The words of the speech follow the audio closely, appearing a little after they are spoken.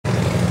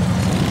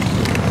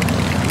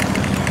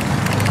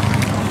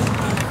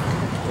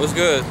What's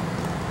good?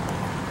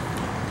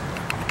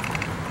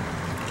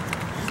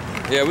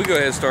 Yeah, we go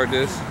ahead and start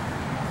this.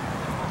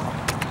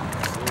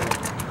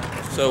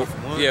 So,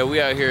 yeah,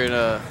 we out here in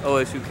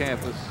OSU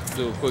campus.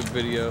 Do a quick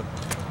video.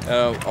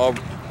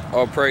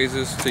 All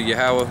praises to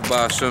Yahweh,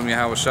 Ba'ashem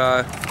Yahweh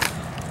Shai,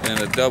 and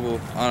a double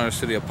honors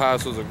to the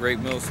apostles, a great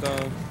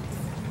millstone.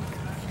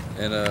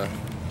 And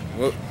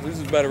what this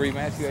is about to read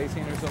Matthew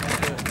 18 or something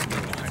like that.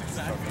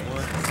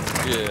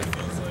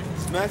 Yeah.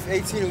 It's Matthew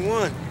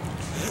 18:1.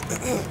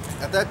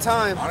 At that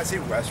time, honestly,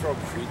 Westbrook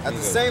Creek. At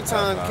the same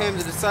time came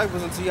the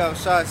disciples unto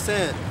Yahushua,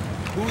 saying,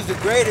 "Who is the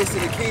greatest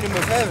in the kingdom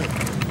of heaven?"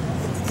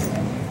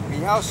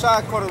 And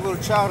Yahushua called a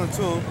little child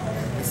unto him,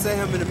 and set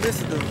him in the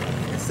midst of them,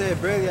 and said,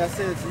 "Verily I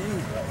say unto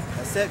you,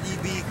 except ye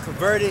be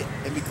converted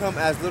and become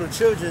as little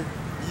children,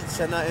 ye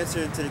shall not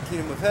enter into the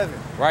kingdom of heaven."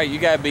 Right, you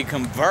gotta be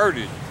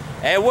converted.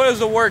 And what does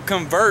the word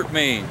convert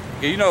mean?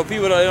 You know,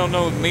 people don't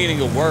know the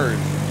meaning of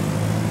words.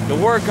 The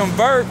word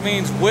convert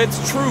means with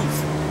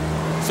truth.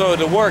 So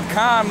the word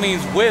con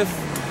means with,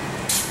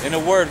 and the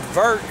word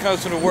vert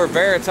comes from the word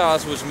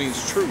veritas, which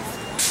means truth.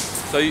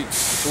 So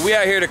we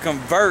out here to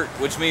convert,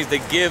 which means to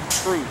give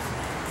truth,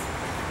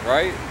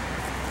 right?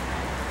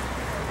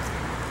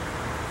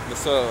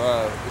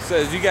 So it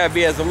says you gotta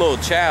be as a little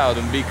child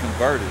and be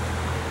converted.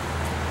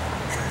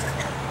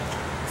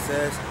 It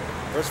says,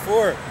 verse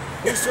 4,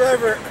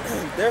 "Whosoever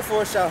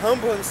therefore shall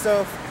humble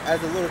himself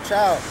as a little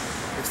child,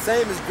 the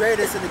same is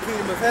greatest in the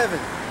kingdom of heaven.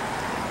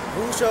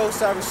 Whoso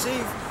shall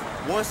receive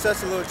one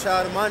such a little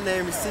child in my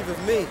name receiveth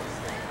me."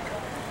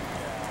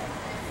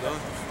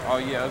 Oh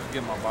yeah, let's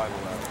get my Bible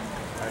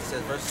out. It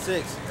says verse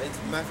 6,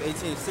 Matthew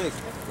 18:6.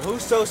 "But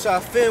whoso shall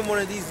offend one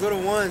of these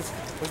little ones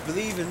which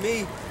believe in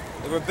me,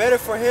 it were better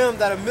for him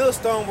that a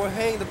millstone were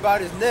hanged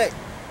about his neck."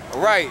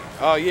 Right.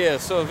 Oh yeah.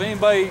 So if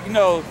anybody,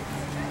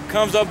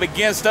 comes up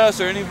against us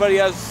or anybody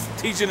else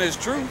teaching his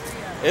truth,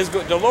 it's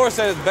good. The Lord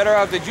says it's better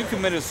out that you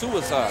committed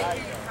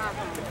suicide.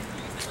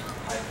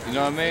 You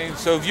know what I mean?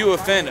 So if you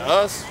offend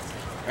us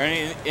or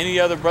any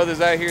other brothers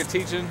out here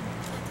teaching,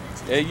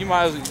 you're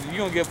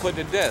gonna get put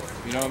to death.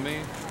 You know what I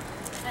mean?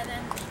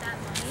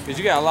 Because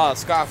you got a lot of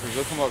scoffers.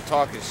 They'll come up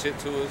talking shit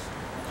to us.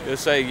 They'll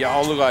say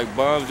y'all look like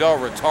bums, y'all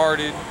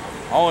retarded.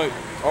 Only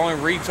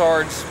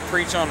retards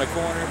preach on the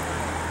corner.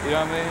 You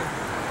know what I mean?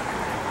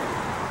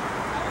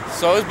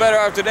 So it's better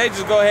after they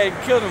just go ahead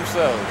and kill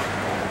themselves.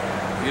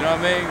 You know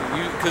what I mean?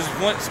 Because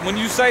when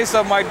you say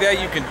something like that,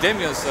 you condemn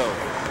yourself.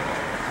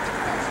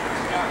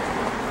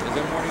 Is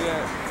there more to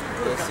that?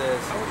 It says,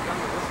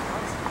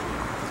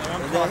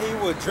 "And that he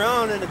will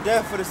drown in the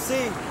depth of the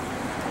sea."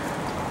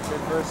 In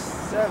verse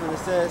 7 it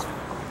says,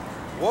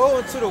 "Woe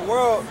unto the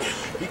world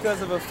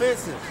because of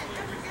offenses,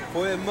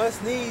 for it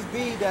must needs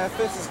be that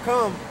offenses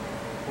come,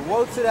 but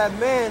woe to that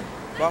man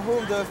by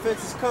whom the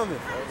offenses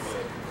cometh."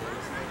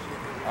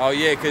 Oh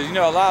yeah, because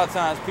a lot of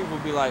times people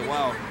be like,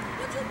 "Wow,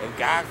 if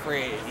God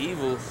created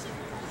evil,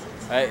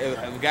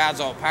 if God's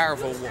all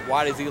powerful,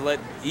 why does He let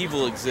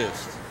evil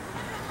exist?"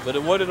 But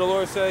what did the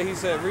Lord say? He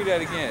said, read that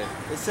again.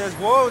 It says,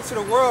 "Woe unto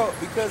the world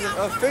because of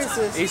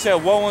offenses." He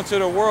said, "Woe unto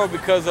the world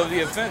because of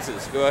the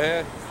offenses." Go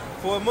ahead.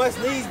 "For it must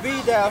needs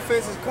be that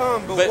offenses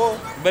come,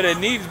 but it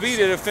needs be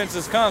that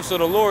offenses come." So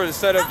the Lord has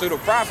set up through the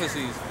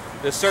prophecies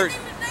that certain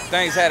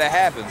things had to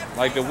happen.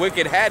 Like the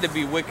wicked had to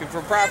be wicked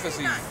for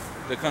prophecies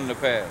to come to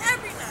pass.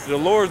 The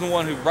Lord is the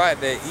one who brought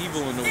that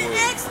evil in the world.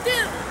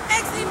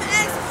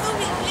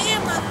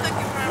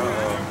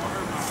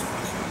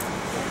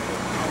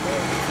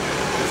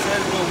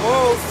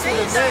 Woe to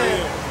the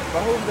man by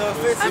whom the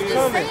offense is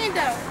coming.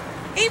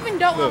 Even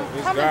though Look, I'm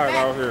it's coming God back,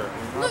 out here.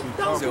 look,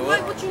 don't do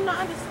like what you're not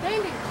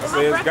understanding. I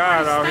say it's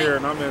God out here,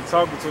 and I've been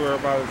talking to her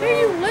about it. Hear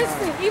you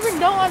listening, even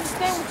though I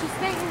understand what you're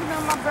saying, even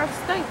though my breath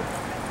stinks.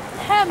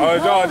 Oh,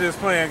 is y'all just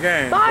playing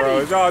games, bro?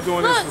 Is y'all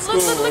doing this for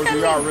school, or do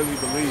y'all really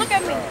believe? Look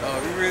at me. Oh,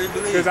 we really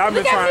believe. Because I've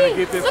been trying to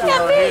get this through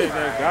her head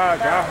that God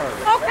got her.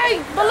 Okay,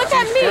 but look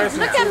at me.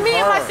 Look at me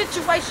and my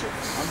situation.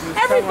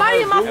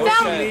 Everybody in my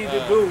family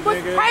was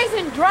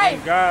praising Dre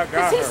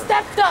because he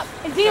stepped up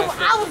and did what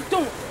I was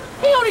doing.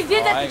 He only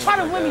did that to try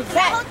to win me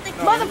back.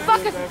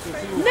 Motherfuckers,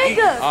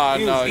 niggas.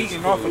 He was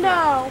eating off of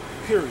that.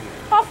 Period.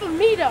 Off of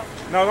me though.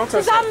 No, don't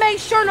touch that. Because I made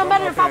sure no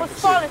matter if I was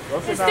falling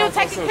and still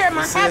taking care of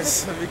my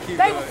habits,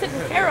 they were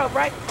taken care of,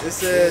 right? It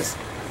says,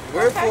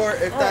 "Wherefore,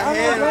 if thy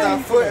hand or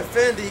thy foot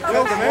offend thee, cut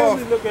them off,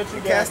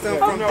 cast them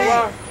from thee.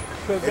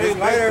 It is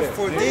better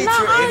for thee to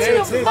enter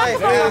into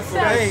life as for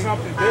pain,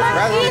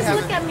 rather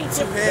than having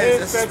two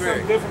hands as a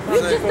spirit." You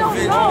just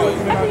don't know.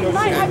 Every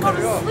night I go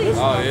to sleep.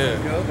 Oh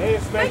yeah.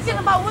 Thinking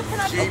about what can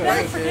I do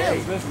better for them.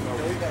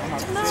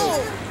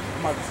 No.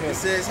 It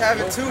says,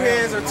 "Having two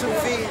hands or 2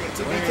 feet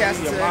to be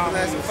cast into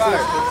everlasting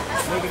fire.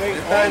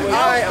 If thine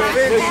eye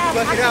offend thee,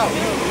 pluck it out.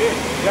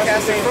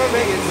 Cast it from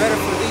thee. It's better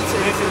for thee to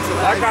enter into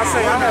life like I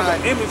say, I have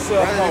an image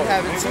of rather than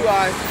having 2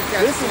 eyes to be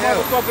cast this is into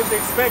hell." motherfuckers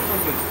expect from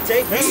me.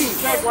 Take They don't heed.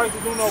 expect right to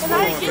do no And I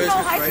didn't get no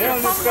bullshit. high school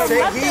Take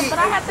diploma or heed nothing, but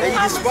I had to that you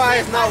have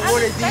despise respect. not I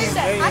one of understand these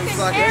that. I can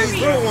like carry these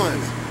it. little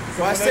ones.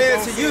 For I say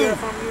unto you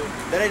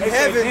that in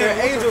heaven their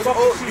angels do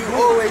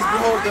always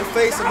behold the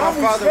face of my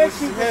Father which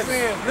is in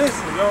heaven.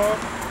 Listen, y'all.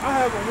 I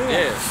have a win.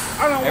 Yeah.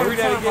 I don't Every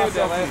day want to to give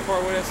that last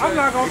part what that says. I'm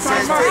not going to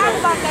time myself.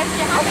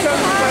 I'm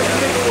telling you that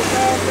this nigga was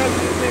bad. I'm telling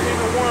you this nigga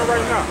ain't the one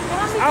right now.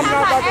 I'm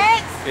not about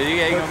to... Cause you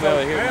ain't gonna be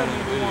able to hear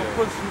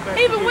me.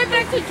 Even went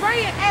back to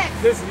Dre and asked.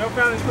 Listen, your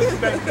family's pushing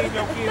back to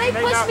your kids. They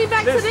pushed me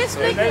back to this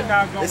nigga.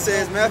 It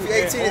says Matthew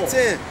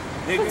 18:10.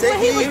 Take heed that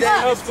he looked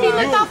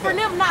out for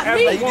them, not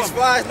me. You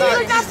despise not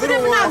He looked out these for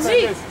them, little not ones.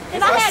 me.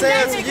 And I I had say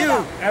that unto nigga you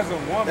as a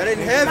woman that in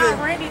heaven,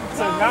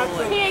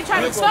 he ain't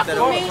trying to fuck with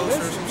me.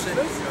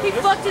 He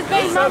fucked his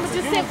baby mama,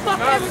 just said fuck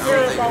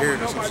everything.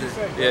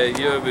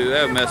 Yeah,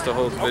 that messed the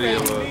whole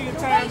video up.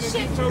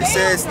 it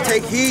says,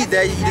 take heed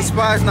that you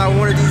despise not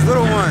one of these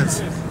little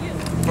ones.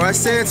 For I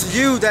say unto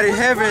you that in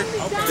heaven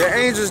their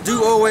angels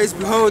do always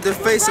behold the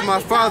face of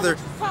my Father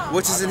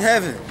which is in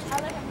heaven.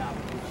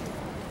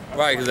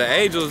 Right, because the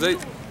angels, they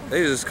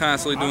just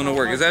constantly doing the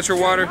work. Is that your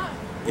water?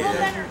 Yeah.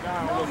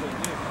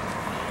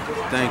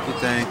 Thank you.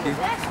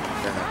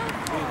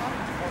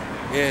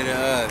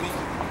 Yeah,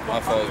 My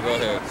fault, go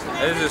ahead.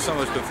 There's just so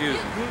much confusion.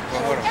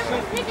 hold on.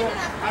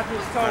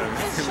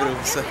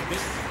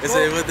 It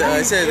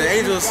says the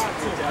angels.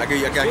 I got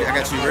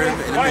you read in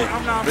a minute.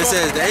 But it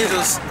says the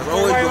angels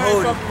always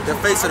behold the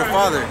face of the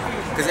Father,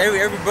 because every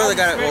brother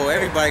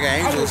everybody got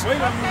angels. You know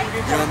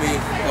what I mean?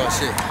 Oh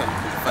shit.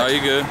 Oh,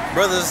 you good?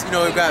 Brothers, you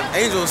know, we've got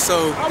angels,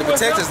 so the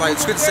protectors, like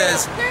Scripture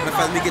says.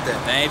 Let me get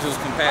that. The angels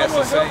can pass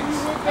the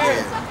saints.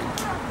 Yeah.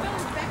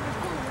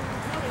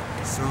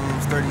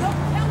 Psalms 30. I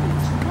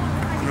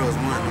know it's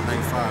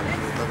 195,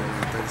 11,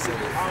 37,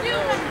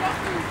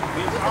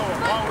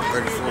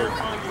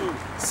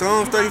 34.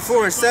 Psalms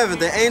 34:7.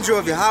 The angel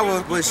of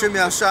Yahweh will Shem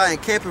Yahshai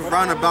encampeth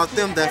round about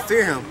them that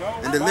fear him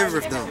and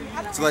delivereth them.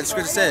 So like the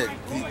Scripture said,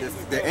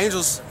 the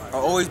angels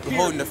are always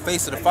beholding the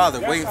face of the Father,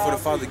 waiting for the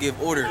Father to give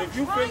order.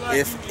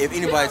 If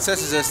anybody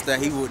touches us, that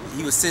he would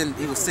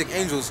sick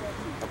angels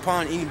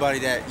upon anybody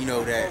that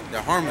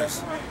that harm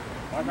us.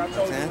 You know what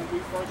I'm saying?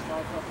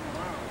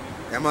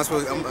 Yeah,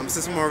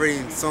 since I'm already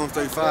in Psalms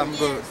 35, I'm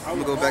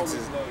gonna go back to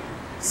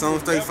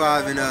Psalms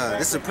 35, and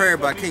this is a prayer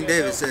by King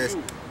David. It says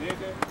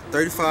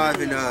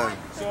 35 and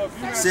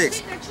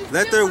 6.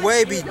 Let their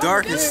way be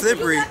dark and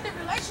slippery,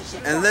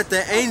 and let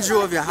the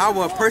angel of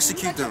Yahweh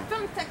persecute them.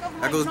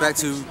 That goes back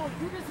to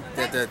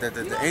that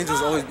the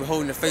angels always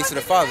beholding the face of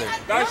the Father.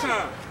 You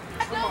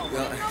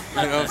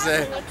know what I'm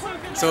saying?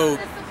 So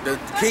the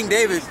King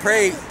David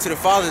prayed to the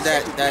Father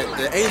that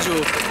the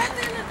angel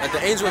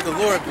of the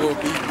Lord will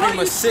be pretty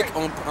much sick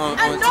on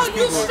his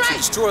people to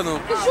destroy them,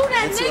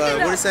 and to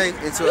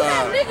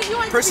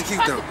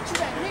persecute them.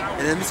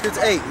 And then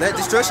Scripture 8, let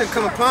destruction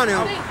come upon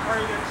him.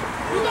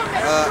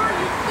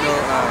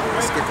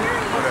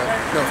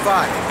 No,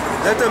 5.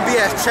 Let them be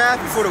as chaff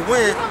before the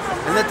wind,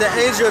 and let the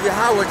angel of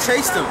Yahweh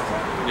chase them.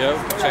 Yep,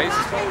 chase.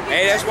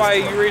 Hey, that's why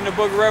you reading the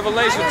book of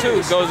Revelation too.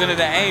 It goes into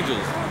the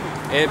angels.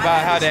 It's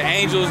about how the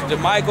angels,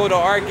 Michael the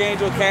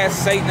archangel,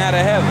 cast Satan out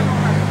of heaven.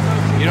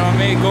 You know what I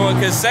mean?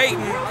 Because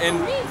Satan in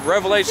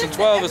Revelation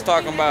 12 is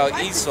talking about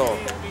Esau,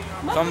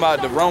 talking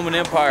about the Roman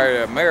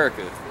Empire of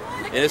America.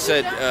 And it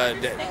said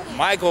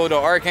Michael the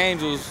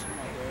archangels,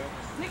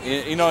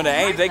 you know, the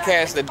angels, they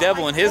cast the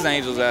devil and his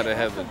angels out of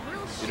heaven.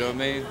 You know what I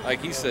mean?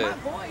 Like he said.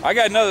 I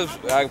got another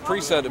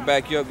precept to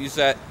back you up. You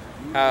said,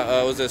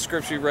 how was that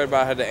scripture you read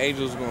about how the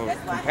angels going to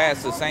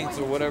compass the saints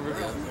or whatever?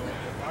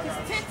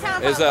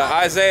 It's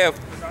Isaiah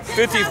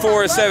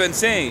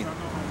 54:17.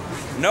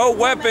 No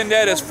weapon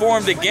that is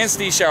formed against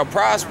thee shall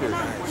prosper,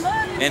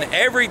 and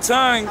every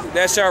tongue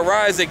that shall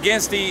rise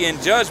against thee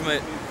in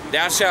judgment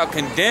thou shalt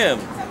condemn.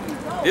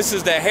 This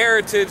is the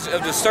heritage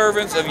of the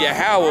servants of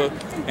Yahweh,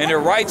 and the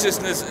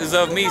righteousness is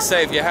of me,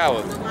 saith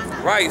Yahweh.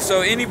 Right,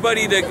 so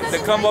anybody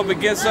that come up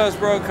against us,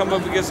 bro, come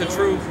up against the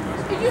truth,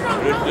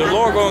 the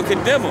Lord gonna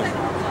condemn them.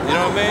 You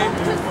know what I mean?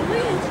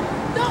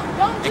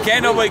 And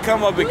can't nobody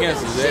come up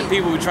against us. There are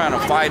people who are trying to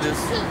fight us.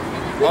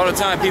 All the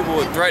time people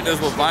will threaten us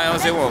with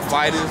violence. They want to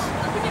fight us.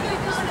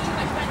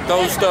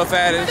 Throw stuff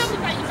at us.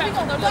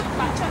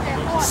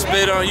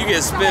 Spit on. You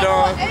get spit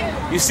on.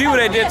 You see what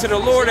they did to the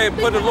Lord? They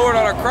put the Lord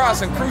on a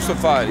cross and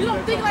crucified him.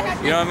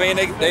 You know what I mean?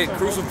 They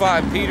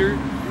crucified Peter,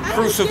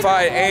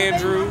 crucified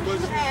Andrew.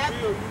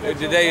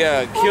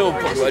 They killed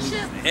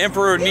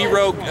Emperor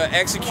Nero,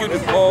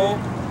 executed Paul.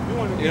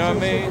 You know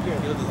what I mean?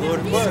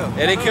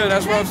 Yeah, they killed.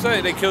 That's what I'm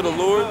saying. They killed the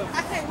Lord.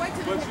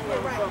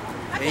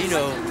 And you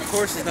know, of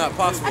course, it's not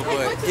possible.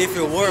 But if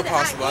it were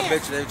possible, I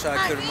bet you they'd try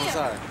to kill the Most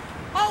High.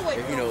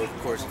 If you know,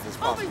 of course, if it's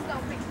possible.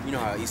 You know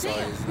how Esau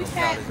is. You know,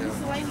 proud as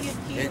hell.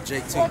 And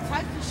Jake too.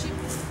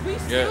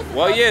 Yeah.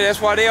 Well, yeah. That's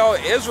why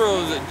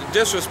Israel is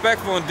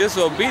disrespectful and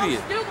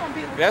disobedient.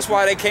 That's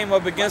why they came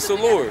up against the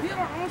Lord.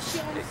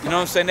 You know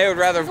what I'm saying?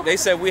 They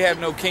said we have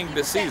no king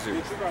but Caesar.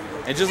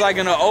 And just like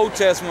in the Old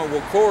Testament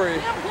where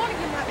Corey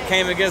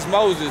came against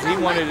Moses,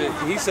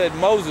 he said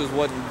Moses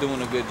wasn't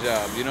doing a good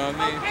job. You know what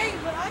I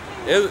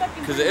mean?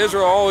 Because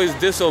Israel always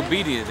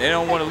disobedient. They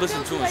don't want to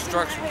listen to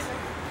instructions.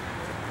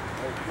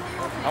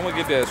 I'm going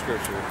to get that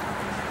scripture.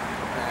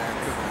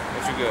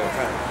 you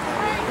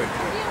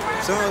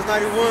got? Psalms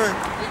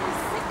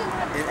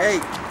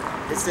 91:8.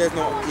 It says,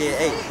 no, yeah,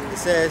 8. It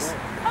says,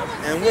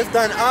 and with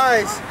thine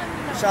eyes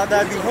shalt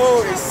thou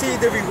behold and see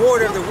the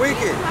reward of the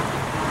wicked.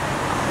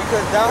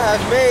 Because thou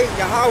hast made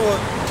Yahweh,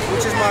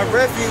 which is my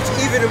refuge,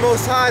 even the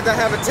Most High thy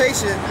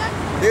habitation,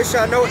 there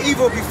shall no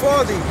evil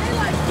befall thee,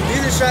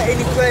 neither shall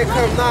any plague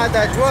come nigh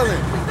thy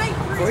dwelling.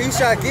 For he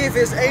shall give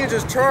his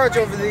angels charge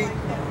over thee,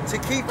 to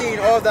keep thee in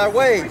all thy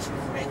ways.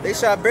 They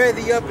shall bear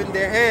thee up in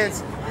their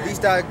hands,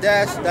 lest thou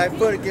dash thy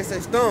foot against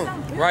a stone.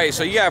 Right,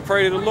 so you gotta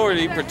pray to the Lord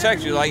that He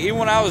protects you. Like even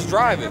when I was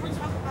driving,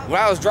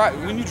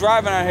 when you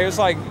driving out here, it's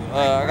like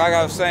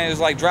I was saying, it's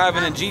like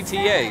driving in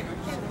GTA,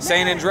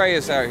 San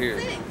Andreas out here.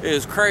 It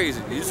is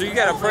crazy. So you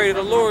gotta pray to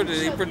the Lord that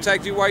He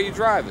protect you while you're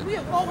driving.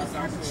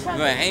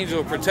 An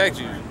angel will protect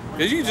you,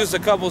 because you just a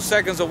couple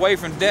seconds away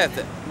from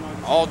death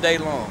all day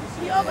long.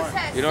 You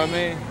know what I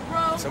mean?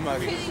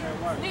 Somebody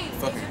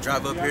fucking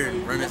drive up here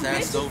and run his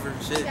ass over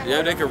and shit.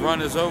 Yeah, they could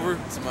run us over.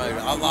 Somebody,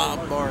 Allah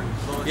Akbar.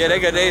 Yeah,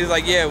 they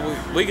like, yeah,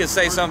 we can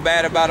say something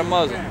bad about a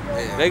Muslim.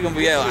 Yeah. They gonna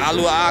be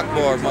Allah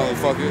Akbar,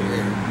 motherfucker.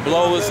 Yeah.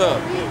 Blow us up.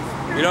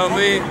 You know what I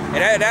mean?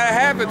 And that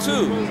happen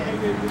too.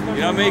 You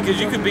know what I mean? Because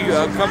you could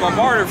become a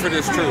martyr for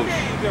this truth.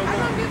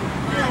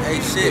 Hey,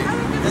 shit.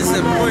 This is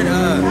the point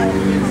of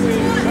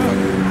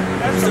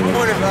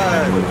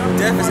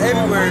death is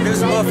everywhere. And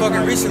there's a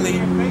motherfucker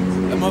recently.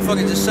 A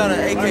motherfucker just shot an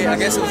AK, I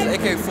guess it was an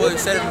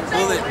AK-47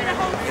 bullet,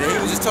 and he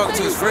was just talking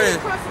to his friend,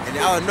 and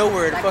out of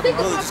nowhere, the fucking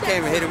bullet just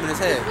came and hit him in his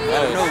head.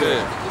 Out of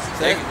nowhere.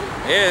 So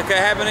yeah, it could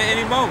happen at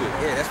any moment.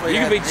 Yeah, that's why you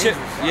could be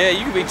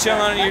you could be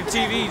chilling on your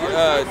TV,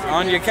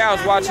 on your couch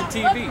watching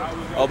TV.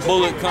 A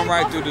bullet come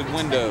right through the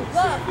window.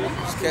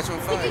 Just catch on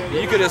fire.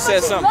 You could have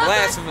said something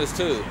blasphemous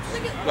too,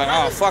 like,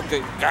 oh fuck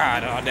the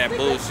God, all that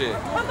bullshit.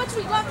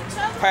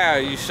 Pow,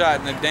 you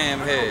shot in the damn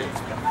head.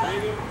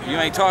 You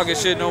ain't talking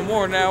shit no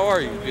more now, are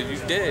you? Because you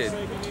dead.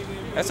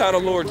 That's how the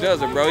Lord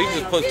does it, bro. He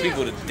just puts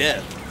people to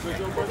death.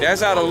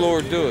 That's how the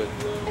Lord do it.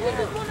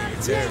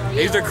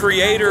 He's the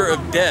creator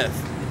of death.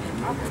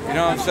 You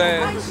know what I'm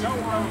saying?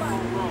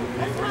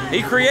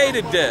 He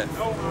created death.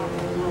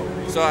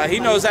 So He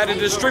knows how to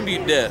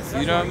distribute death.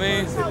 You know what I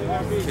mean?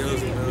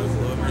 Kills and the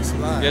Lord makes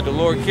alive. Yeah, the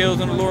Lord kills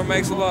and the Lord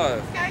makes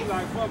alive.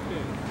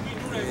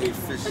 It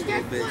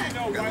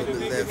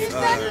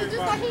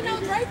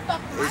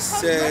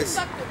says,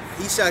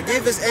 he shall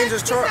give his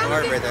angels charge. Oh,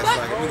 I read that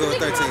slide. Let me go to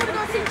 13.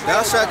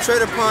 Thou shalt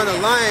tread upon the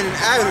lion and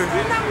adder,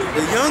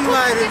 the young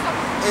lion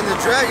and the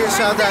dragon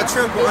shall thou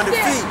trample under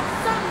feet.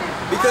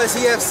 Because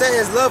he hath set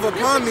his love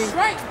upon me,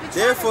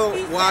 therefore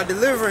will I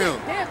deliver him.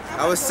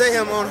 I will set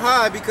him on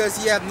high because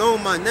he hath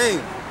known my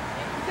name.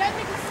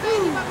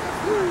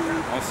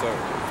 I'm sorry.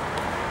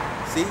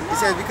 See, it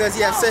says, because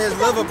he hath set his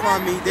love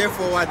upon me,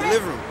 therefore will I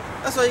deliver him.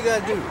 That's all you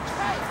gotta do.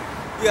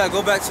 You gotta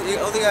go back to,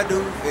 all you gotta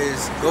do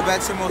is go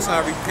back to the Most High,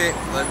 repent,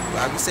 like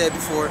we said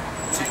before,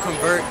 to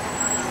convert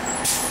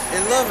and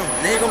love him.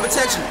 And then He's gonna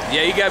protect you.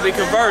 Yeah, you gotta be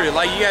converted.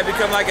 Like you gotta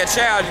become like a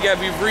child. You gotta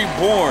be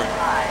reborn.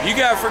 You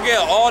gotta forget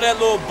all that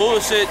little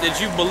bullshit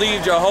that you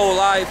believed your whole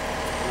life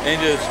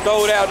and just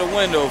throw it out the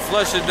window,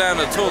 flush it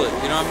down the toilet.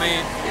 You know what I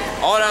mean?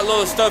 All that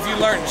little stuff you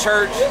learned in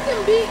church,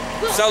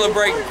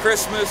 celebrate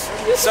Christmas,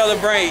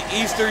 celebrate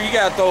Easter, you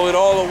gotta throw it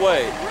all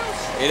away.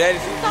 And that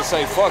is, you just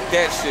say, fuck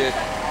that shit.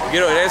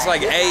 That's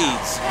like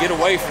AIDS. Get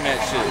away from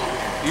that shit.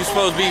 You're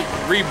supposed to be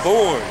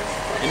reborn.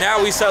 And now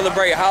we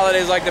celebrate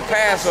holidays like the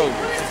Passover,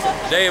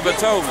 Day of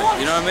Atonement.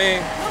 You know what I mean?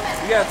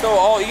 You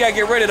gotta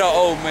get rid of the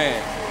old man.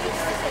 It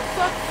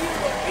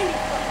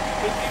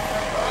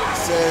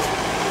says,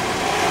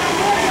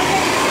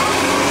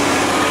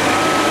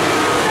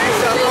 he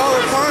shall call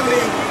upon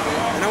me,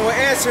 and I will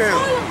answer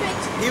him.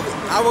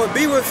 I will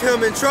be with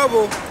him in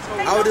trouble.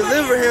 I will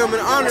deliver him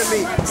and honor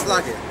me. It's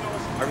like it.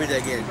 I read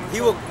that again.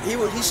 He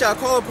shall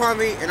call upon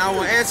me, and I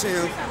will answer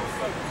him.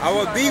 I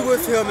will be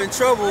with him in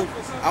trouble.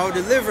 I will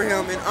deliver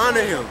him and honor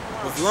him.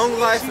 With long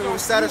life and will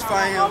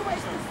satisfy him.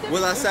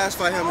 Will I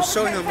satisfy him and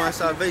show him my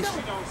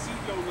salvation?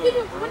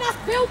 When I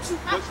built you,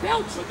 I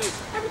built you.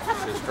 Every time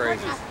I look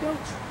around, I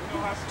built you.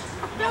 I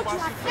built you.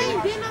 I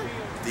came, didn't I?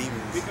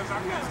 Demons.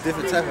 It's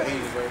different type of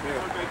angels right there.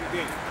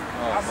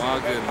 Oh my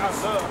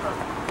goodness.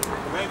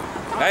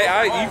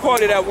 Hey, you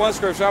quoted that one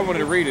scripture. I wanted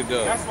to read it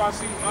though.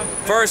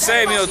 1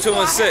 Samuel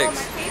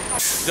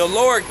 2:6. The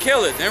Lord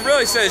killeth, and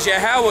really says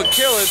Yahweh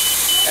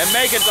killeth and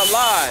maketh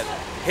alive.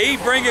 He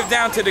bringeth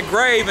down to the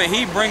grave and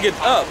He bringeth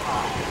up.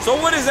 So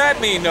what does that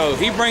mean though?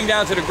 He bring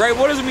down to the grave.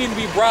 What does it mean to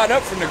be brought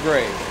up from the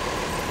grave?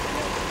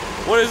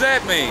 What does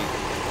that mean?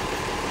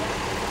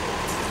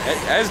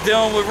 That's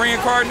dealing with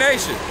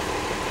reincarnation.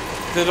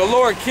 Because the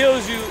Lord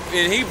kills you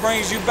and He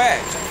brings you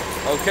back.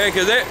 Okay,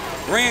 because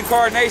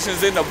reincarnation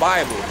is in the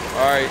Bible.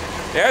 All right,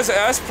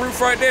 that's proof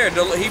right there.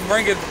 He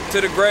bringeth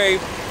to the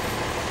grave,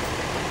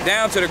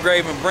 down to the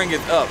grave, and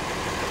bringeth up.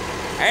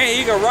 And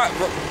He can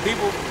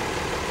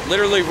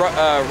literally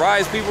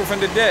rise people from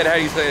the dead. How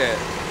do you say that?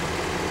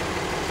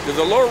 Because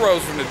the Lord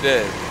rose from the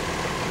dead.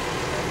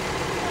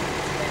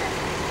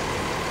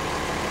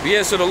 But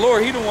yeah, so the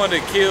Lord, He's the one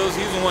that kills.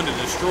 He's the one that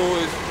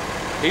destroys.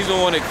 He's the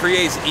one that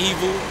creates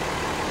evil.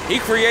 He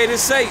created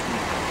Satan.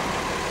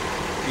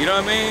 You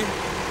know what I mean?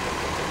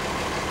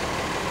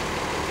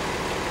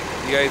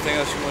 You got anything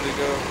else you want to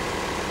go?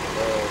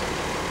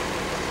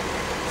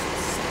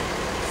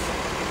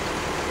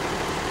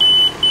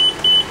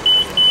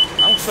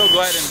 I'm so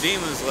glad them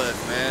demons left,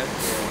 man.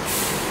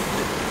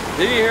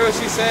 Did you hear what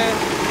she said?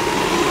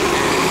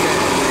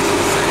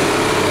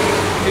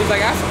 He's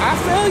like, I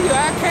feel you,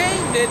 I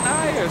came, didn't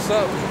I? Or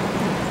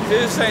something. She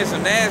was saying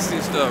some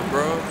nasty stuff,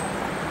 bro.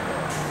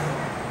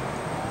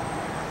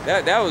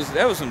 That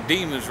was some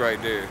demons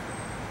right there.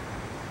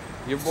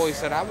 Your boy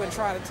said, I've been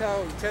trying to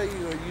tell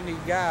you you need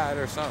God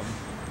or something.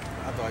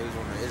 I thought he was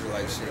on the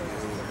Israelite shit.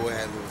 The boy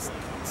had little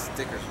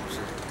stickers and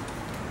shit.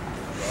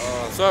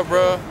 What's up,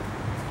 bro?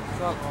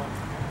 What's up,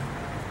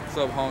 What's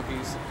up,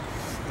 honkies?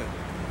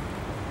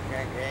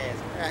 Cracker ass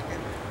cracker.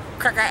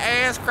 Cracker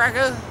ass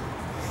cracker.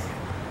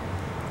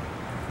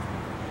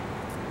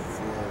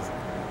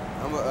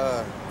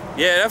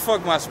 Yeah, that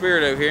fucked my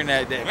spirit over here in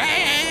that day.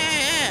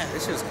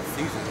 This shit was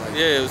confusing. Like,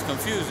 yeah, it was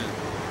confusing.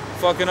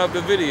 Fucking up the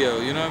video,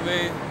 you know what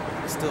I mean?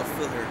 I still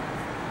feel her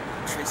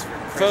trace of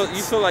her presence.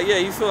 You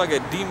feel like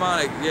a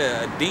demonic,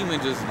 a demon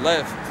just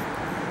left.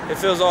 It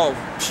feels all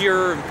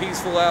pure and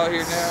peaceful out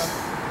here now.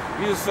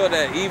 You just felt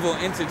that evil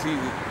entity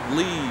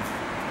leave.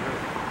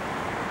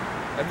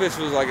 That bitch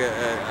was like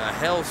a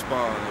hell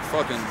spawn, a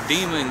fucking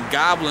demon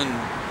goblin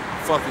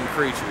fucking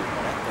creature.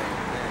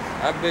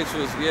 That bitch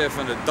was,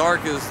 from the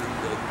darkest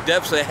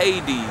depths of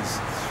Hades.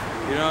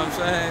 You know what I'm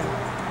saying?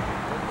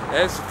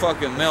 That's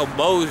fucking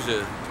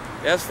Melboja.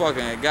 That's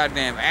fucking a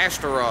goddamn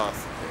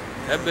Astaroth.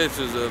 That bitch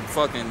is a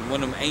fucking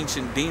one of them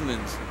ancient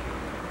demons.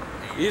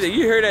 You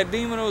hear that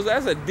demon?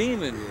 That's a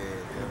demon.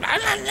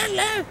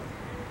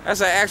 That's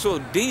an actual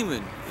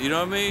demon. You know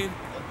what I mean?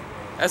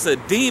 That's a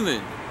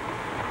demon.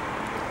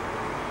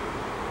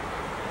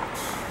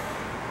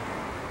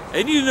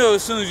 And you know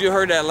as soon as you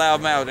heard that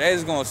loud mouth, that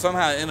is going to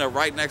somehow end up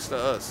right next to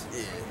us.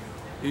 Yeah.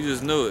 You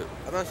just knew it.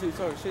 I thought she was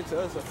talking shit to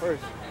us at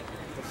first.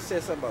 But she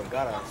said something about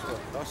God, I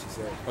thought she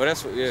said. Well,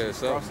 that's what,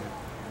 so.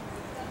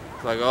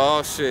 Like,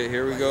 oh shit,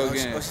 here we go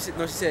again. She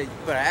said, you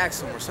better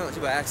ask them or something.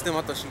 You better ask them.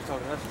 I thought she was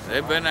talking to us.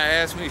 They better not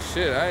ask me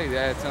shit. I ain't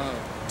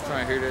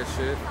trying to hear that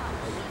shit.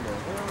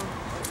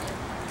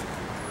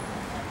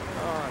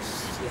 Oh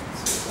shit.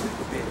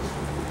 Bitch. You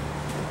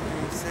know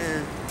what I'm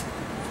saying?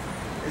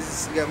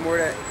 You got more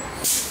of that?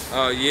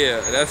 Oh yeah,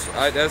 I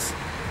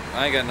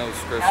ain't got no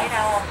scripture.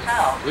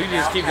 We can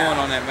just keep going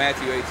on that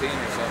Matthew 18 or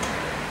something.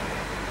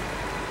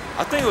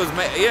 I think it was,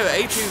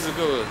 18 is a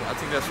good one. I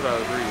think that's what I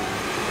was reading.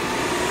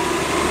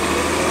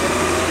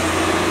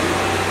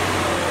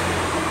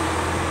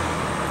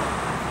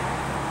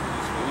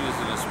 We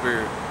just in the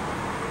spirit.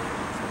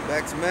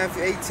 Back to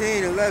Matthew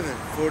 18:11.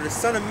 For the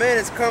Son of Man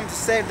has come to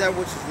save that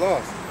which is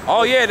lost.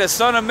 Oh yeah, the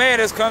Son of Man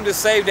has come to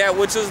save that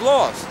which is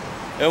lost.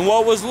 And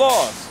what was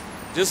lost?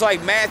 Just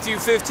like Matthew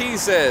 15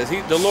 says,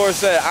 the Lord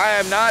said, I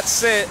am not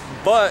sent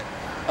but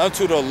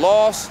unto the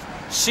lost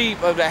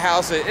sheep of the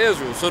house of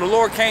Israel. So the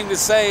Lord came to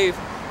save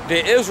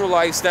the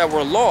Israelites that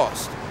were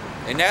lost.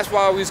 And that's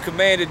why we was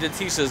commanded to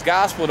teach this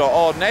gospel to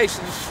all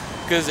nations,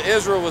 because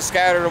Israel was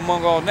scattered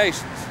among all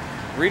nations.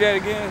 Read that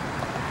again.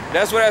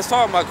 That's what that's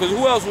talking about, because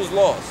who else was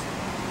lost?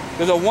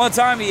 Because at one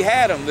time he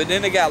had them, but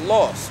then they got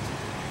lost.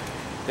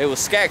 They were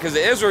scattered, because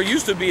Israel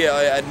used to be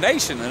a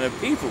nation and a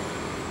people.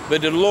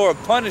 But the Lord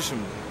punished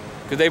them.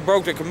 Because they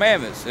broke the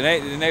commandments, and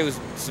they was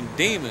some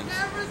demons.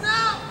 I don't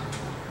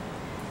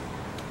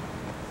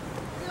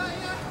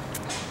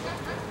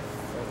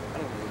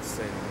know what to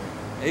say,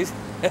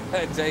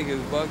 man.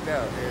 Jacob's bugged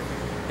out.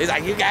 He's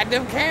like, you got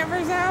them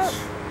cameras out?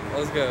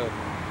 Let's go.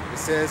 It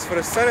says, for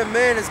the Son of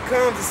Man has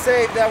come to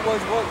save that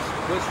which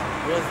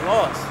was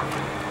lost.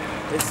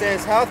 It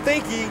says, how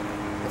think ye,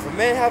 if a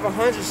man have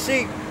 100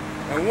 sheep,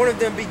 and one of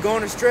them be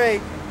gone astray,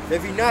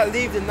 if he not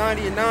leave the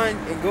 99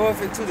 and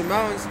goeth into the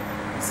mountains,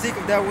 seek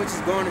of that which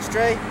is going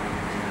astray?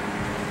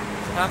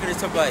 How can it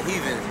talk about a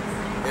heathen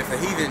if a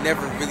heathen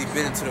never really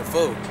been into the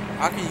fold?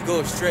 How can you go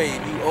astray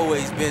and you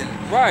always been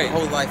your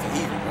whole life a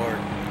heathen?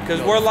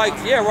 Because we're like,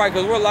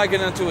 because we're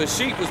likened unto a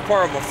sheep as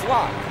part of a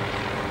flock.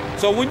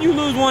 So when you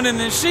lose one in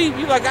the sheep,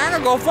 you're like, I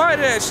gotta go find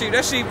that sheep.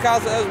 That sheep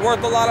costs us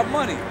worth a lot of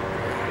money.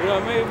 You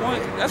know what I mean?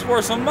 That's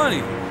worth some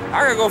money.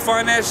 I gotta go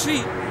find that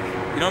sheep.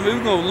 You know what I mean?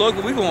 We're gonna look,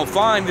 we're gonna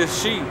find this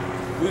sheep.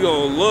 We're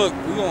gonna look,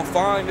 we're gonna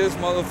find this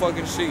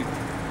motherfucking sheep.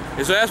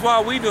 And so that's why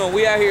we doing.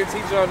 We out here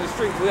teaching on the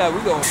street. We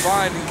gonna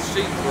find these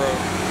sheep, bro.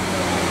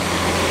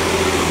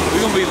 We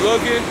gonna be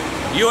looking.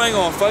 You ain't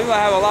gonna fail. You gonna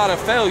have a lot of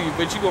failure,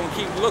 but you gonna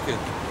keep looking.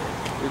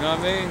 You know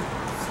what I mean?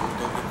 Some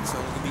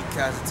gonna be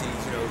casualties,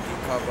 you know, get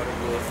caught by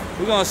the wolf.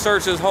 We gonna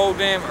search this whole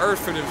damn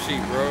earth for them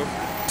sheep, bro.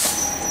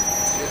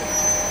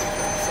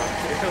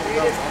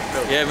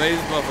 Yeah, man,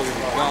 these motherfuckers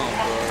are gone,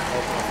 bro.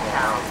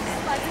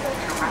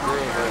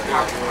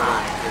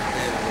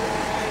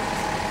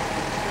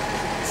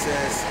 It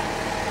says,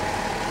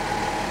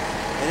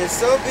 and if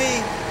so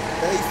be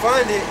that he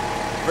find it,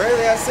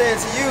 verily I say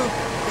unto you,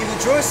 he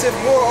rejoiceth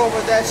more over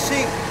that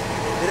sheep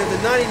than of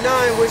the 99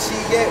 which he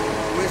yet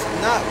which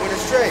not went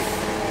astray.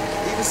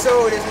 Even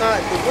so, it is not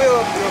the will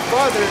of your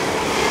Father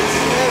which is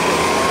in heaven.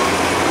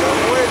 That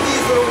one of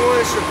these little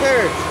ones should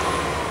perish.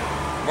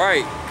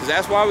 Right, because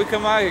that's why we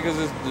come out here, because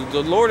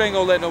the Lord ain't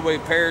going to let nobody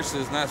perish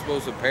that's not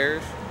supposed to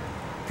perish.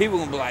 People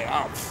going to be like,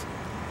 oh,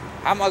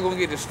 how am I going to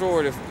get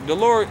destroyed? If the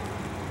Lord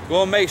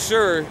going to make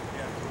sure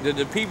that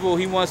the people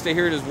he wants to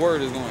hear this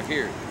word is going to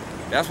hear it.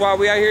 That's why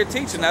we out here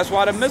teaching. That's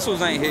why the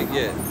missiles ain't hit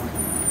yet.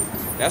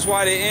 That's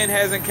why the end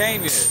hasn't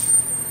came yet.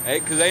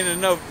 Because ain't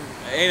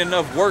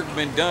enough work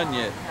been done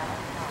yet.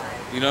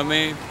 You know what I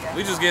mean?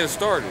 We just getting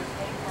started.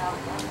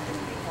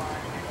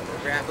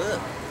 Wrap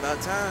up.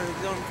 About time.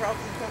 You know the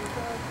prophecy coming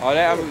from? Oh,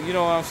 that, you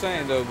know what I'm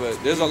saying, though.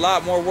 But there's a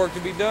lot more work to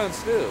be done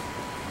still.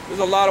 There's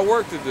a lot of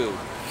work to do.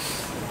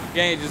 You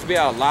can't just be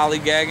out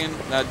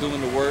lollygagging, not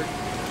doing the work.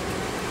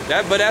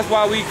 But that's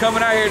why we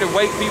coming out here to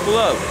wake people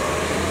up.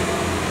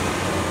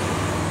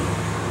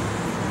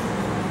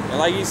 And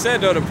like you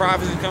said, though, the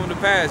prophecy coming to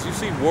pass. You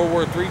see World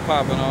War III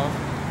popping off.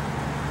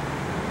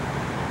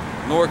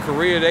 North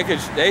Korea,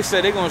 they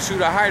said they're gonna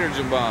shoot a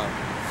hydrogen bomb.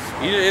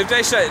 You know, if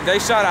they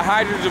shot a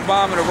hydrogen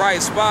bomb in the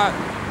right spot,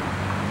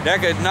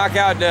 that could knock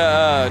out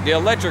the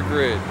electric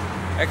grid.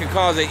 That could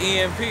cause an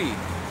EMP,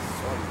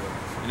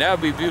 and that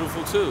would be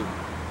beautiful too.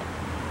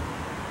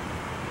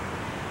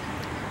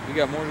 You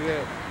got more to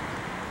that?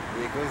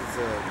 Yeah, it goes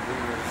to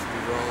believers do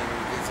wrong when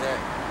it gets that.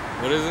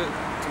 What is it?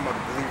 Talking about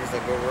the believers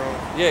that go wrong.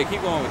 Yeah,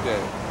 keep going with that.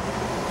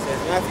 It says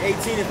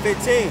Matthew 18 and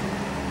 15.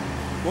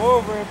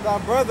 Moreover, if thy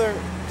brother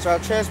shall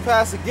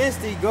trespass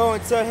against thee, go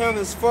and tell him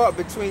his fault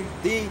between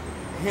thee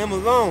and him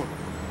alone.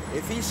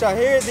 If he shall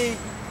hear thee,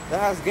 thou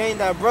hast gained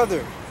thy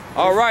brother.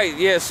 All right,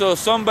 yeah, so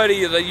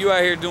somebody that you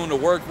out here doing the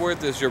work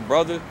with is your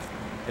brother,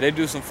 and they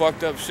do some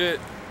fucked up shit.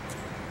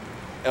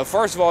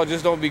 First of all,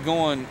 just don't be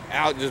going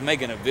out just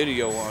making a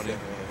video on it.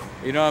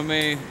 You know what I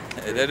mean?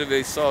 That'd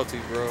be salty,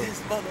 bro.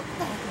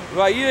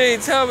 Like, you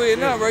didn't tell me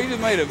enough, bro. You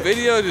just made a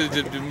video,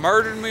 just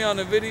murdered me on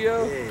the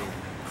video. Yeah,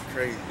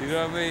 crazy. You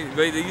know what I mean?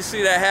 But you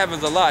see that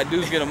happens a lot.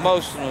 Dudes get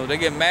emotional. They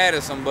get mad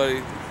at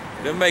somebody.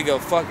 They'll make a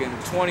fucking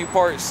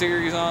 20-part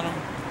series on them.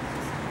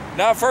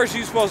 Now, first,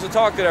 you're supposed to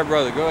talk to that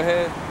brother. Go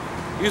ahead.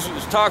 You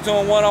supposed to talk to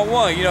him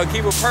one-on-one. You know,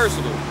 keep it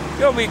personal. You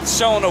don't be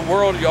showing the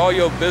world all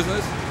your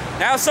business.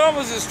 Now, some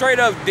of us is straight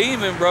up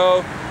demon,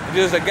 bro.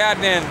 Just a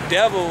goddamn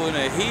devil and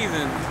a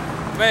heathen.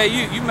 Man,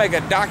 you make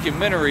a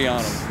documentary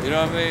on him. You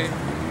know what I mean?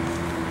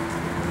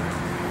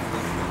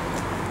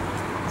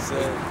 So,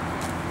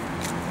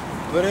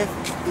 but if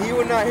he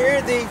will not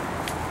hear thee,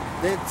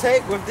 then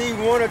take with thee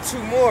one or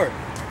two more,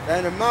 that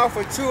in the mouth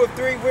of 2 or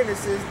 3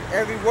 witnesses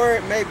every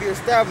word may be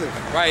established.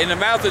 Right, in the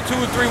mouth of 2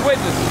 or 3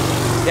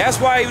 witnesses. That's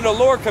why even the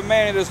Lord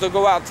commanded us to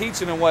go out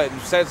teaching in what, in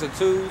sets of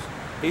 2s?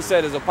 He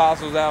said his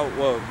apostles out,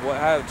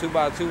 what 2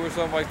 by 2 or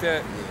something like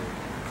that?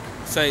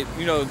 Say,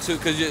 you know,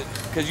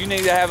 because you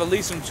need to have at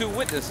least some 2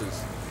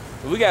 witnesses.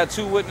 We got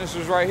 2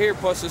 witnesses right here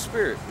plus the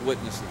Spirit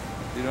witnesses.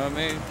 You know what I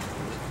mean?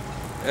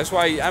 That's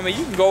why, I mean,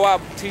 you can go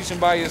out teaching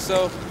by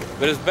yourself,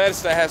 but it's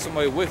best to have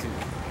somebody with you.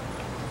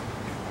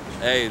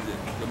 Hey,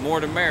 the more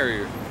the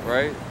merrier,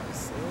 right?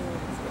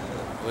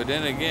 But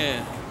then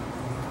again,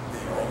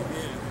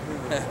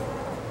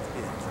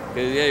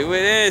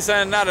 it's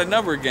not a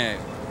number game.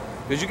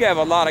 Because you can have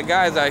a lot of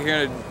guys out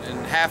here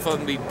and half of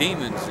them be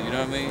demons, you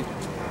know what I mean?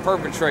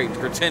 Perpetrating,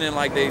 pretending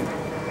like they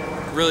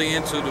really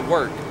into the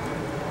work.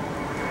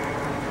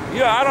 You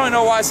know, I don't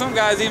know why some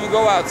guys even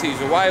go out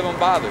teaching. Why even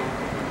bother?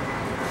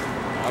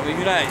 I mean,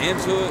 you're not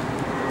into it.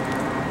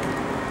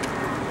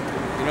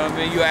 You know what I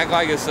mean? You act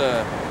like it's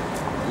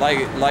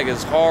like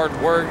it's hard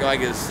work, like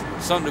it's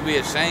something to be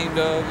ashamed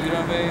of. You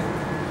know what I mean?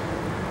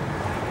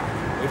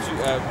 What you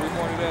read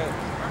more to that?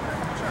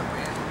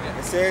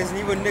 It says,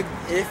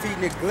 if he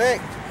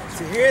neglect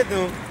to hear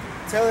them,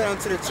 tell it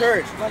unto the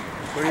church.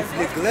 But if he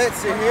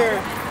neglects to hear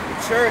the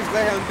church,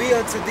 let him be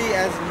unto thee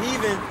as a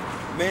heathen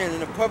man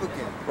and a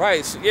publican.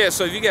 Right. So, yeah.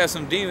 So if you got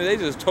some demons, they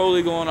just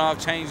totally going off,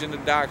 changing the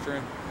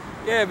doctrine.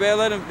 Yeah, man.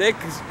 Let them. They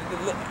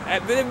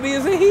be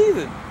as a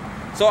heathen.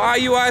 So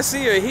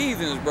IUIC are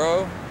heathens,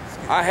 bro.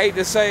 I hate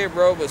to say it,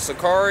 bro, but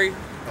Sakari. Oh,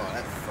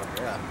 that's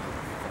fucked up.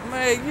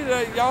 Man, you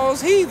know,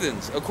 y'all's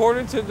heathens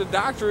according to the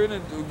doctrine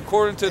and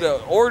according to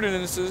the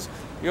ordinances.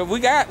 You know,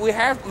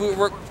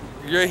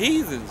 you're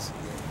heathens.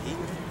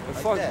 Like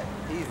fuck that,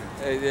 heathen.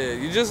 Hey, yeah,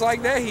 you just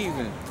like that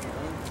heathen.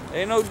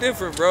 Ain't no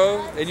different,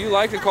 bro. And you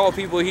like to call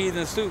people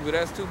heathens too, but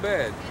that's too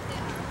bad.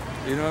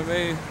 You know what I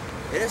mean?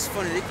 It is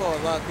funny. They call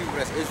a lot of people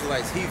that's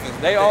Israelites heathens.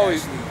 They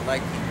always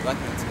like them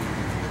to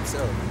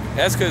themselves.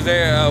 That's because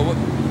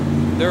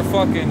they're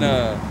fucking.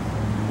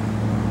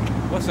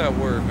 What's that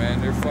word, man?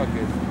 They're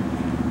fucking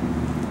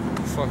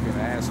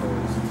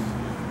assholes.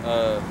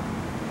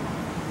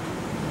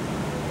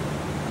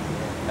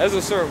 There's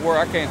a certain word,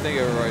 I can't think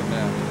of it right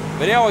now.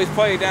 But they always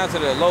play it down to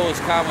the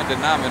lowest common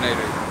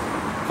denominator,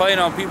 playing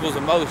on people's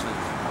emotions.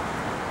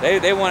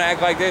 They want to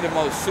act like they're the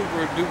most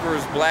super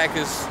duperest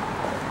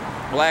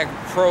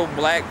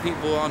pro-black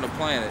people on the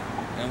planet,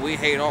 and we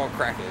hate all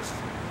crackers.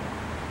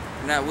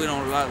 Now we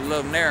don't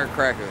love ne'er a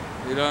cracker.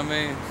 You know what I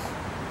mean?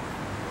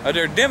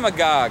 They're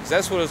demagogues.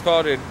 That's what it's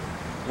called.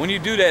 When you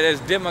do that,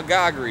 it's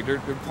demagoguery. They're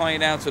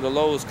playing down to the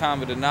lowest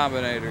common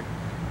denominator,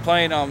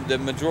 playing on the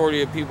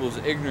majority of people's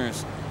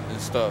ignorance and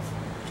stuff.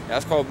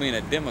 That's called being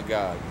a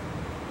demagogue.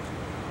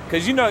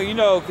 Because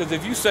because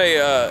if you say,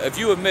 if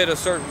you admit a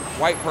certain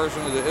white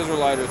person was an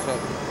Israelite or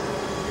something,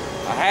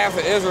 a half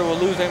of Israel will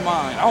lose their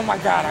mind. Oh my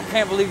God, I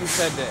can't believe he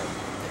said that.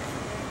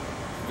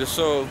 Just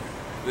so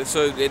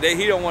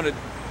he don't want to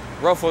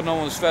ruffle no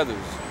one's feathers.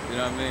 You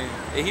know what I mean?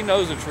 And he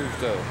knows the truth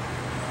though.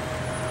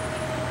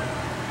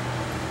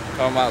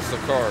 Talking about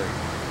Sakari.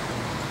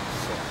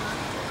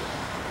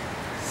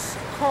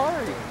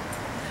 Sakari.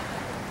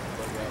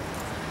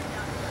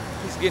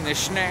 He's getting his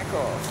snack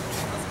off.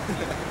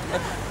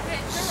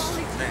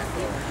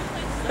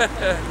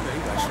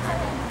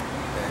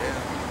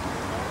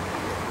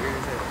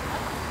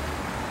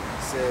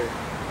 Said,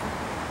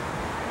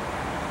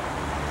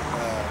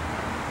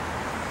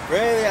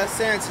 verily I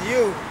say unto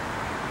you,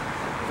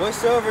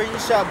 whatsoever you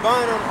shall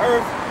bind on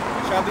earth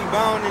shall be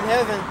bound in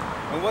heaven,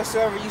 and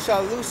whatsoever you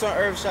shall loose on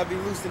earth shall be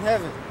loosed in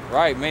heaven.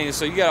 Right, man.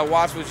 So you gotta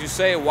watch what you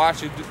say,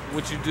 watch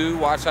what you do,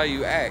 watch how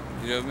you act.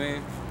 You know what I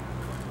mean?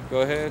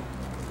 Go ahead.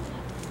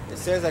 It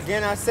says,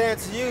 again I say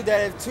unto you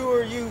that if two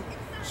of you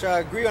shall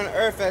agree on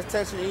earth as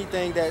touching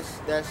anything that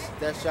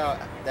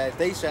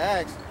they shall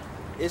ask,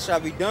 it shall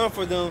be done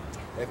for them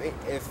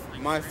if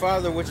my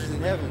Father which is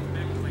in heaven.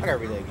 I gotta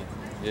read that again.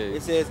 Yeah.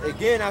 It says,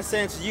 again I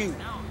say unto you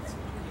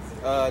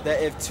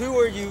that if two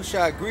of you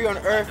shall agree on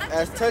earth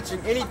as touching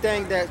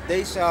anything that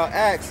they shall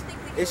ask,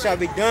 it shall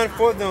be done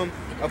for them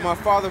of my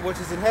Father which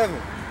is in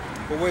heaven.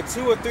 For where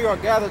two or three are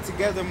gathered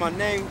together in my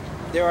name,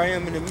 there I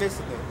am in the midst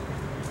of them.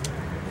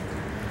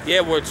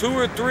 Yeah, where two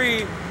or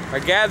three are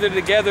gathered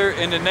together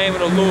in the name of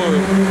the Lord,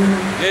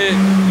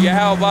 then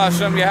Yahweh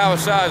Shem Yahweh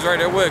Shai is right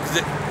there with.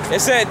 It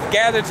said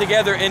gathered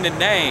together in the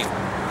name,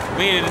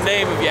 meaning the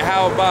name of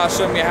Yahweh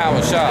Shem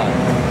Yahweh Shai.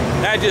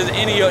 Not just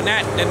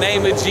not the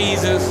name of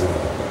Jesus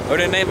or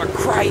the name of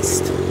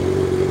Christ.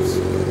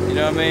 You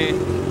know what I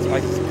mean? It's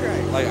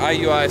like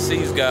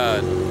IUIC's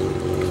God.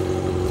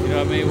 You know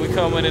what I mean? We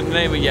come in the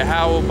name of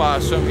Yahweh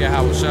Shem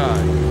Yahweh Shai.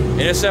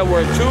 And it said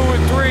where two or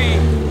three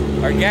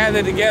are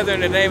gathered together in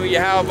the name of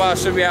Yahweh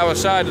Shem Yahweh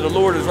Shai, that the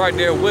Lord is right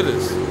there with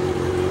us.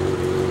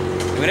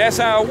 I mean, that's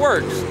how it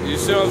works. You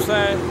see what I'm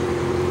saying?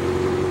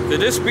 That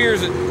this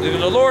spirit,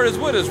 the Lord is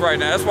with us right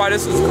now. That's why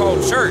this is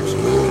called church.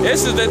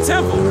 This is the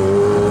temple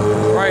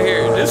right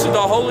here. This is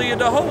the Holy of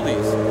the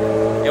Holies.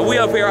 And we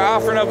up here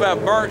offering up a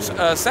burnt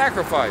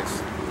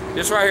sacrifice.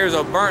 This right here is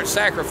a burnt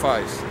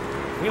sacrifice.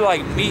 We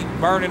like meat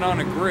burning on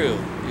the grill.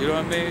 You know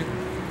what I mean?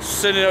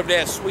 Sending up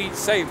that sweet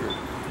savor.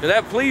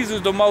 That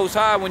pleases the Most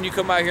High when you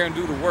come out here and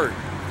do the work.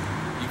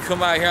 You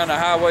come out here on the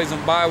highways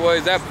and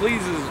byways, that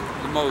pleases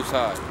the Most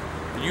High.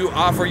 You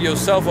offer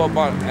yourself up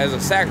as a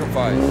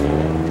sacrifice.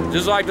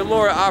 Just like the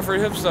Lord offered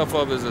himself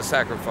up as a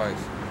sacrifice.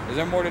 Is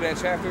there more to that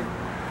chapter?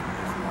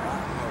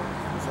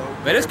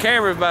 Man, this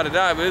camera's about to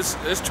die, but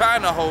it's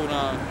trying to hold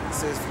on. It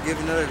says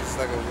forgiving others, it's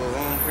like a little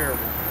long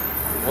parable.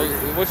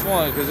 Which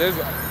one? Because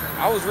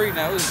I was reading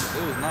that, it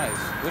was nice.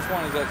 Which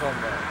one is that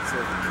talking about? It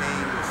says the king,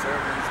 the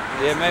servants.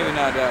 Yeah, maybe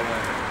not that one.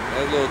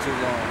 That's a little too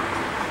long.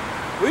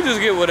 We just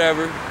get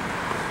whatever.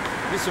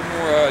 Get some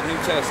more New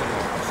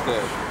Testament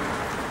stuff.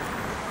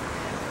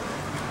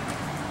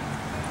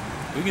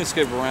 We can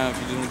skip around if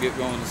you just want to get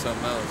going to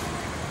something else.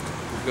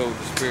 We'll go with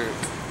the Spirit.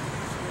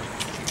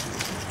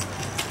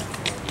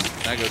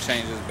 I go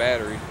change this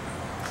battery.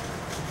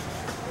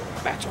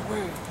 Batch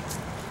away.